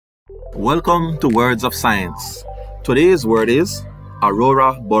Welcome to Words of Science. Today's word is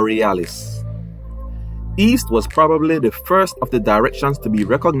Aurora Borealis. East was probably the first of the directions to be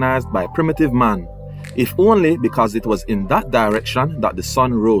recognized by primitive man, if only because it was in that direction that the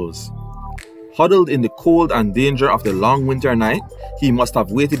sun rose. Huddled in the cold and danger of the long winter night, he must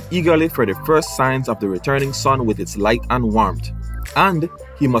have waited eagerly for the first signs of the returning sun with its light and warmth, and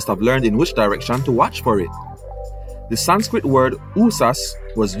he must have learned in which direction to watch for it. The Sanskrit word usas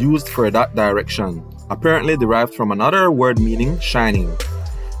was used for that direction, apparently derived from another word meaning shining.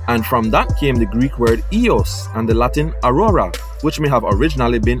 And from that came the Greek word eos and the Latin aurora, which may have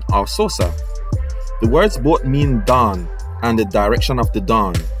originally been ausosa. The words both mean dawn and the direction of the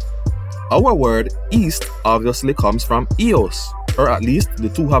dawn. Our word east obviously comes from eos, or at least the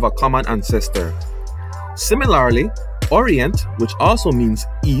two have a common ancestor. Similarly, orient, which also means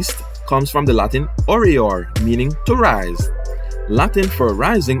east, comes from the Latin orior, meaning to rise. Latin for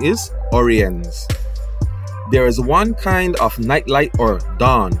rising is oriens. There is one kind of nightlight or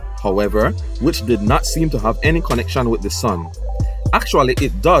dawn, however, which did not seem to have any connection with the sun. Actually,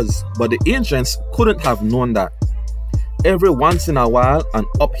 it does, but the ancients couldn't have known that. Every once in a while, an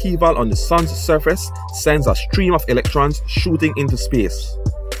upheaval on the sun's surface sends a stream of electrons shooting into space.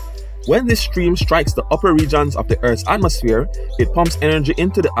 When this stream strikes the upper regions of the Earth's atmosphere, it pumps energy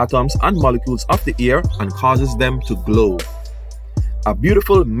into the atoms and molecules of the air and causes them to glow. A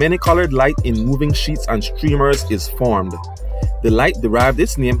beautiful many-colored light in moving sheets and streamers is formed. The light derived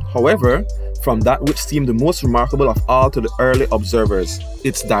its name, however, from that which seemed the most remarkable of all to the early observers,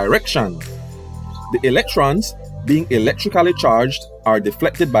 its direction. The electrons, being electrically charged, are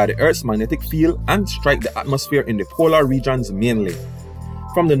deflected by the Earth's magnetic field and strike the atmosphere in the polar regions mainly.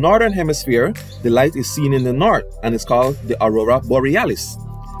 From the northern hemisphere, the light is seen in the north and is called the Aurora Borealis,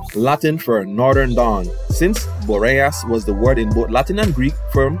 Latin for northern dawn, since boreas was the word in both Latin and Greek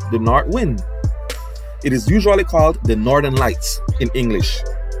for the north wind. It is usually called the Northern Lights in English.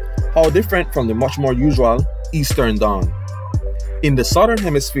 How different from the much more usual eastern dawn. In the southern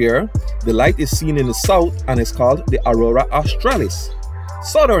hemisphere, the light is seen in the south and is called the Aurora Australis,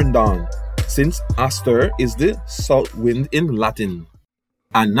 southern dawn, since aster is the south wind in Latin.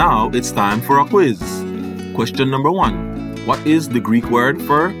 And now it's time for a quiz. Question number 1. What is the Greek word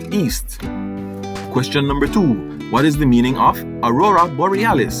for east? Question number 2. What is the meaning of Aurora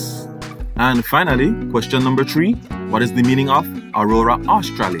Borealis? And finally, question number 3. What is the meaning of Aurora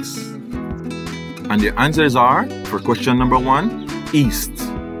Australis? And the answers are, for question number 1, east.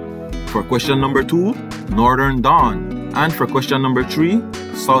 For question number 2, northern dawn. And for question number 3,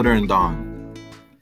 southern dawn.